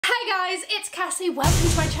Hi guys, it's Cassie. Welcome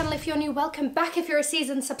to my channel if you're new, welcome back if you're a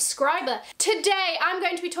seasoned subscriber. Today I'm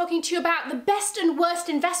going to be talking to you about the best and worst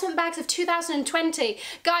investment bags of 2020.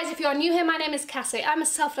 Guys, if you're new here, my name is Cassie. I'm a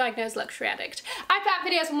self-diagnosed luxury addict. I put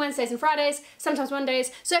out videos on Wednesdays and Fridays, sometimes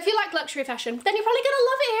Mondays, so if you like luxury fashion, then you're probably gonna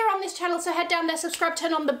love it here on this channel, so head down there, subscribe,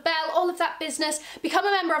 turn on the bell, all of that business, become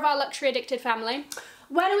a member of our luxury addicted family.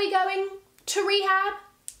 When are we going to rehab?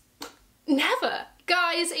 Never.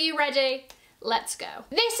 Guys, are you ready? Let's go.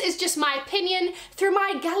 This is just my opinion through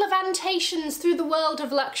my gallivantations through the world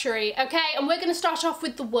of luxury, okay? And we're gonna start off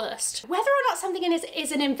with the worst. Whether or not something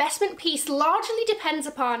is an investment piece largely depends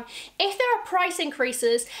upon if there are price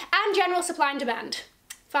increases and general supply and demand.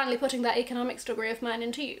 Finally putting that economics degree of mine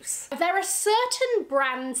into use. There are certain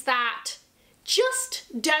brands that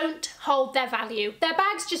just don't hold their value. Their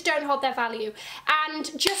bags just don't hold their value.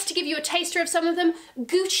 And just to give you a taster of some of them,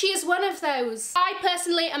 Gucci is one of those. I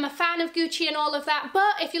personally am a fan of Gucci and all of that,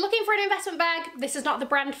 but if you're looking for an investment bag, this is not the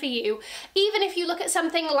brand for you. Even if you look at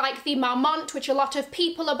something like the Marmont, which a lot of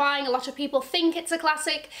people are buying, a lot of people think it's a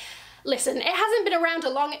classic, listen, it hasn't been around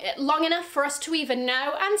long enough for us to even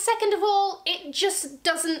know, and second of all, it just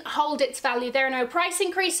doesn't hold its value. There are no price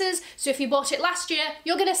increases, so if you bought it last year,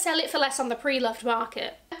 you're gonna sell it for less on the pre-loved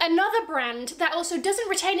market. Another brand that also doesn't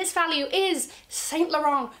retain its value is Saint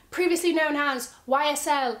Laurent, previously known as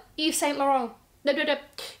YSL, Yves Saint Laurent.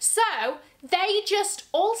 So, they just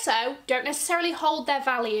also don't necessarily hold their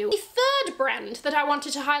value. The third brand that I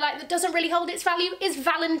wanted to highlight that doesn't really hold its value is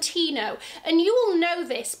Valentino. And you will know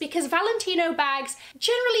this because Valentino bags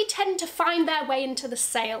generally tend to find their way into the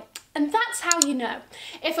sale. And that's how you know.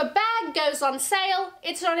 If a bag goes on sale,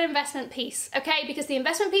 it's not an investment piece, okay? Because the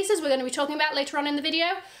investment pieces we're going to be talking about later on in the video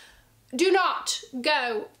do not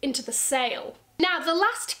go into the sale. Now, the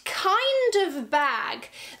last kind of bag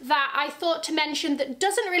that I thought to mention that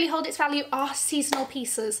doesn't really hold its value are seasonal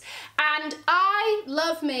pieces. And I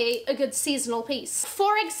love me a good seasonal piece.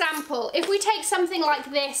 For example, if we take something like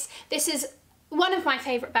this, this is one of my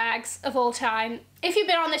favourite bags of all time. If you've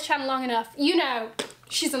been on this channel long enough, you know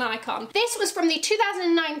she's an icon. This was from the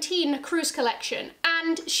 2019 cruise collection,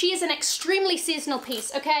 and she is an extremely seasonal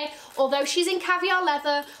piece, okay? Although she's in caviar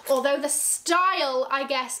leather, although the style, I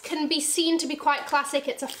guess, can be seen to be quite classic,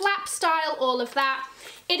 it's a flap style, all of that.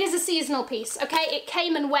 It is a seasonal piece, okay? It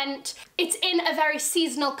came and went. It's in a very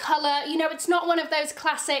seasonal colour. You know, it's not one of those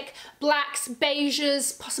classic blacks,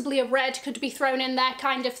 beiges, possibly a red could be thrown in there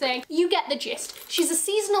kind of thing. You get the gist. She's a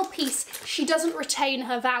seasonal piece. She doesn't retain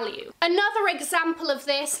her value. Another example of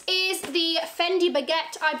this is the Fendi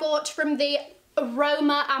baguette I bought from the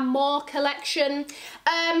Aroma Amore collection.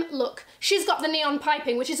 Look, she's got the neon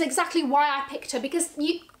piping, which is exactly why I picked her, because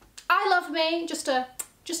I love me just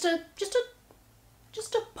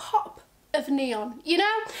a pop of neon, you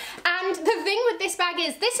know? And the thing with this bag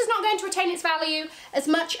is this is not going to retain its value as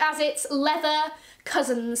much as its leather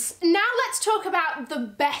cousins. Now let's talk about the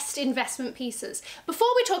best investment pieces. Before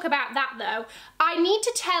we talk about that though, I need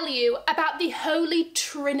to tell you about the holy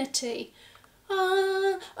trinity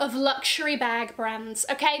of luxury bag brands,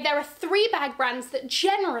 okay? There are three bag brands that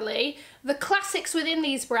generally, the classics within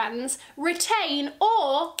these brands, retain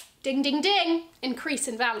or ding, ding, ding, increase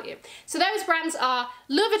in value. So those brands are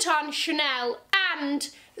Louis Vuitton, Chanel, and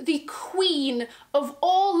the queen of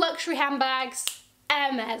all luxury handbags,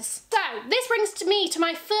 Hermes. So this brings me to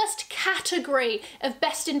my first category of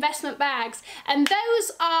best investment bags, and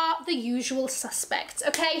those are the usual suspects,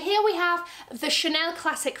 okay? Here we have the Chanel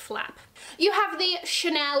Classic Flap. You have the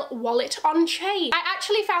Chanel wallet on chain. I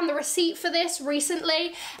actually found the receipt for this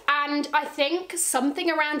recently, and I think something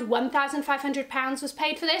around £1,500 was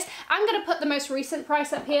paid for this. I'm gonna put the most recent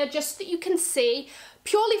price up here just so that you can see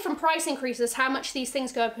purely from price increases how much these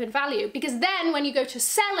things go up in value, because then when you go to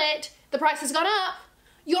sell it, the price has gone up,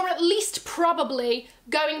 you're at least probably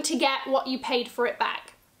going to get what you paid for it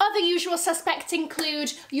back. Other usual suspects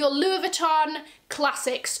include your Louis Vuitton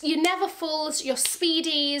classics, your Neverfulls, your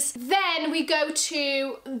Speedies. Then we go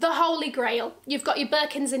to the Holy Grail. You've got your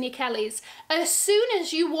Birkins and your Kellys. As soon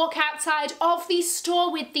as you walk outside of the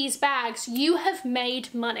store with these bags, you have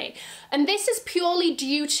made money. And this is purely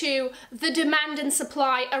due to the demand and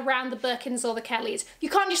supply around the Birkins or the Kellys. You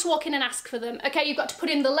can't just walk in and ask for them, okay? You've got to put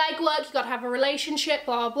in the legwork, you've got to have a relationship,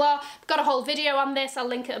 blah, blah. I've got a whole video on this, I'll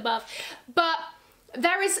link it above. But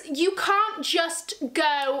You can't just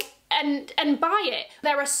go and buy it.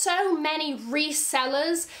 There are so many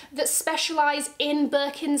resellers that specialize in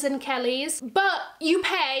Birkins and Kellys, but you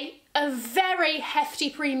pay a very hefty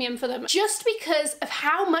premium for them just because of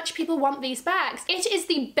how much people want these bags. It is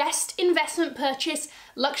the best investment purchase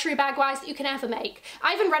luxury bag wise that you can ever make.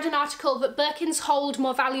 I even read an article that Birkins hold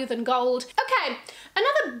more value than gold. Okay,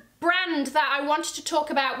 another brand that I wanted to talk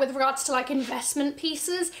about with regards to like investment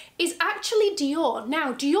pieces is actually Dior.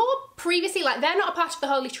 Now, Dior previously, like, they're not a part of the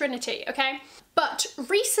Holy Trinity, okay? But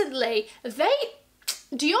recently,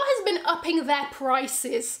 Dior has been upping their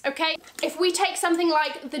prices, okay? If we take something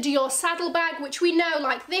like the Dior saddlebag, which we know,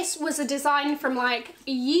 like, this was a design from like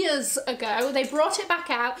years ago, they brought it back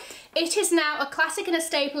out. It is now a classic and a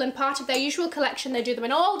staple and part of their usual collection. They do them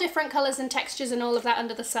in all different colours and textures and all of that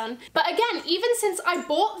under the sun. But again, even since I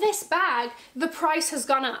bought this bag, the price has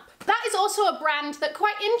gone up. That is also a brand that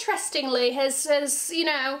quite interestingly has you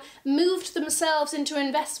know, moved themselves into an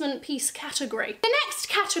investment piece category. The next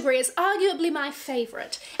category is arguably my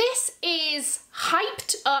favourite. This is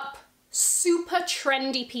hyped up, super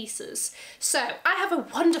trendy pieces. So I have a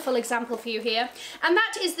wonderful example for you here, and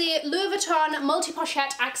that is the Louis Vuitton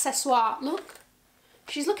multi-pochette accessoire. Look,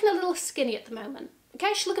 she's looking a little skinny at the moment,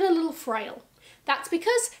 okay? She's looking a little frail. That's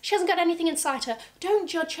because she hasn't got anything inside her. Don't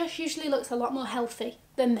judge her, she usually looks a lot more healthy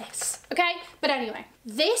than this, okay? But anyway,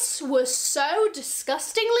 this was so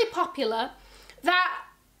disgustingly popular that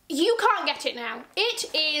you can't get it now.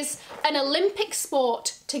 It is an Olympic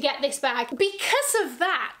sport to get this bag. Because of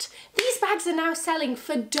that, these bags are now selling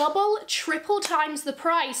for double, triple times the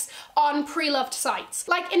price on pre-loved sites.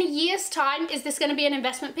 Like, in a year's time, is this gonna be an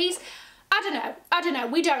investment piece? I don't know,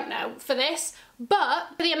 we don't know for this, but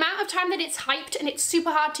for the amount of time that it's hyped and it's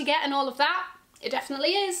super hard to get and all of that, it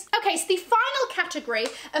definitely is. Okay, so the final category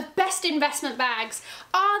of best investment bags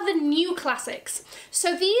are the new classics.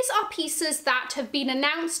 So these are pieces that have been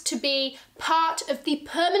announced to be part of the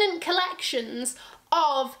permanent collections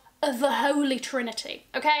of the Holy Trinity,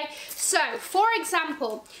 okay? So, for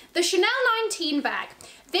example, the Chanel 19 bag.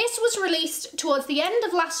 This was released towards the end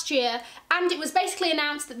of last year, and it was basically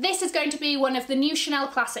announced that this is going to be one of the new Chanel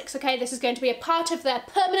classics, okay? This is going to be a part of their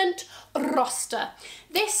permanent roster.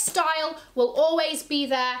 This style will always be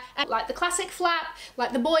there, and like the classic flap,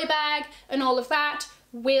 like the boy bag, and all of that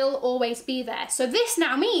will always be there. So this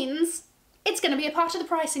now means it's going to be a part of the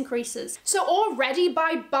price increases. So already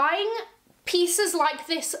by buying pieces like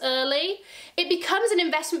this early, it becomes an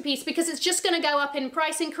investment piece because it's just going to go up in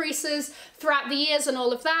price increases throughout the years and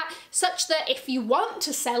all of that, such that if you want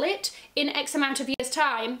to sell it in X amount of years'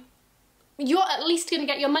 time, you're at least going to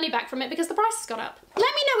get your money back from it because the price has gone up. Let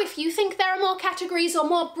me know if you think there are more categories or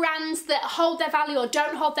more brands that hold their value or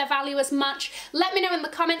don't hold their value as much. Let me know in the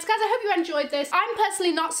comments. Guys, I hope you enjoyed this. I'm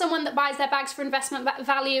personally not someone that buys their bags for investment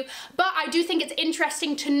value, but I do think it's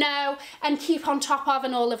interesting to know and keep on top of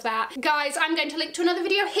and all of that. Guys, I'm going to link to another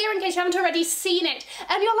video here in case you haven't already seen it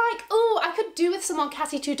and you're like, oh, I could do with some more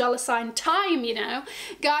Cassie $2 time, you know.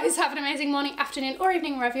 Guys, have an amazing morning, afternoon, or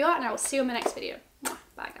evening wherever you are, and I will see you in my next video.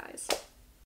 Bye, guys.